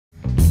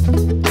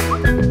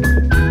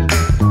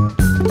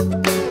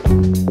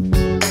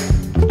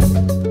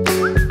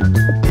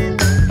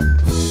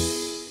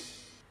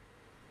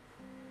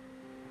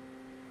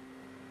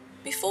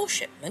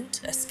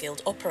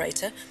assembled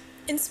operator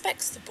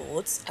inspects the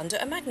boards under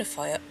a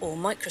magnifier or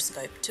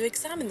microscope to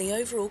examine the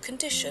overall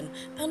condition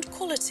and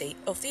quality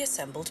of the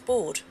assembled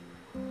board.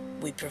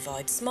 We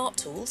provide smart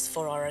tools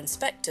for our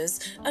inspectors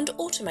and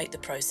automate the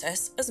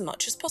process as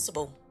much as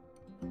possible.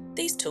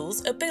 These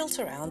tools are built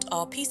around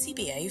our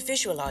PCBA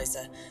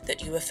visualizer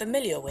that you are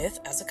familiar with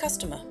as a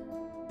customer,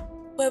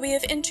 where we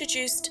have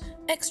introduced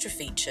extra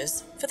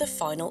features for the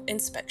final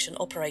inspection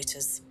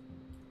operators.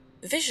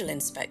 Visual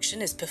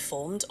inspection is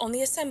performed on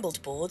the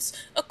assembled boards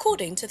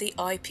according to the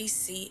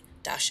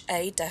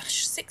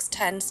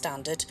IPC-A-610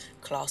 standard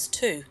Class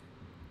 2,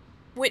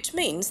 which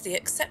means the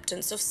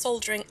acceptance of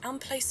soldering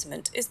and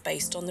placement is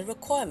based on the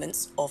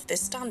requirements of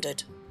this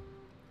standard.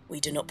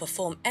 We do not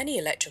perform any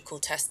electrical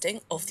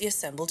testing of the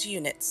assembled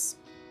units.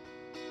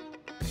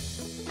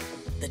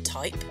 The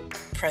type,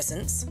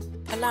 presence,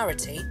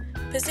 polarity,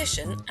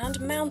 position and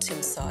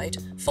mounting side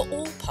for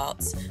all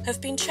parts have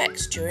been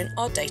checked during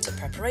our data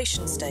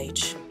preparation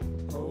stage.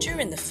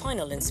 During the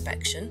final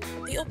inspection,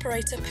 the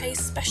operator pays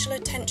special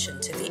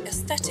attention to the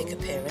aesthetic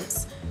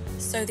appearance,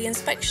 so the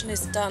inspection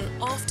is done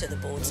after the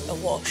boards are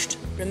washed,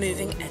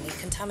 removing any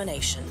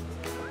contamination.